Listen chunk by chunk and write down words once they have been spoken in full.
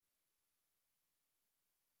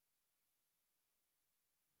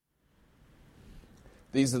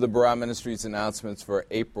These are the Barah Ministries announcements for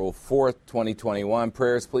April 4th, 2021.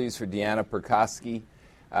 Prayers, please, for Deanna Perkoski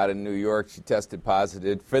out in New York. She tested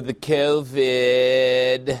positive for the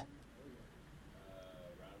COVID.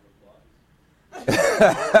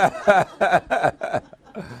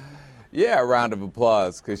 Yeah, a round of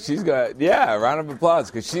applause, because she's got, a round of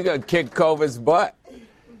applause, because she's going to kick COVID's butt.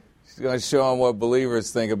 She's going to show them what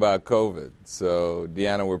believers think about COVID. So,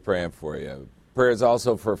 Deanna, we're praying for you. Prayers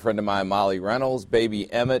also for a friend of mine, Molly Reynolds. Baby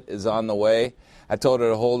Emmett is on the way. I told her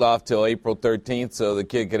to hold off till April 13th so the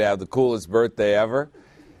kid could have the coolest birthday ever.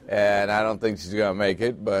 And I don't think she's going to make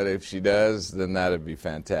it, but if she does, then that would be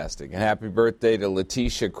fantastic. And happy birthday to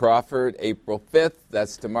Letitia Crawford, April 5th.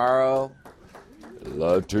 That's tomorrow.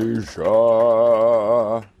 Letitia.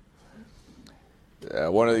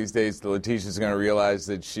 One of these days, Letitia's going to realize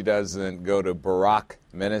that she doesn't go to Barak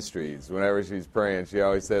Ministries. Whenever she's praying, she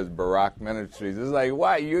always says Barak Ministries. It's like,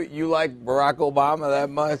 why? You like Barack Obama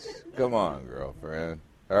that much? Come on, girlfriend.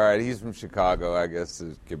 All right, he's from Chicago. I guess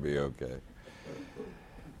it could be okay.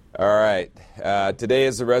 All right. Today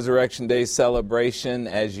is the Resurrection Day celebration.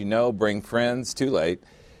 As you know, bring friends. Too late.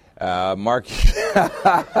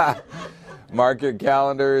 Mark your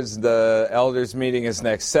calendars. The elders meeting is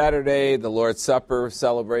next Saturday. The Lord's Supper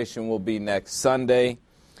celebration will be next Sunday.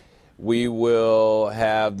 We will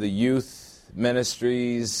have the Youth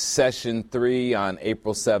Ministries Session 3 on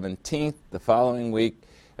April 17th, the following week.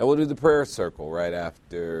 And we'll do the prayer circle right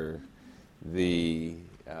after the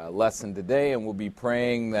lesson today. And we'll be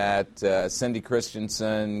praying that Cindy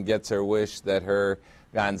Christensen gets her wish that her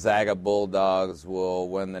Gonzaga Bulldogs will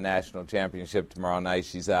win the national championship tomorrow night.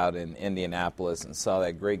 She's out in Indianapolis and saw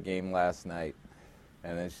that great game last night.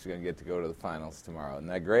 And then she's going to get to go to the finals tomorrow. Isn't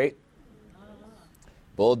that great?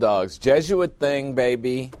 Bulldogs. Jesuit thing,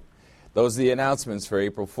 baby. Those are the announcements for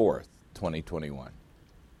April 4th, 2021.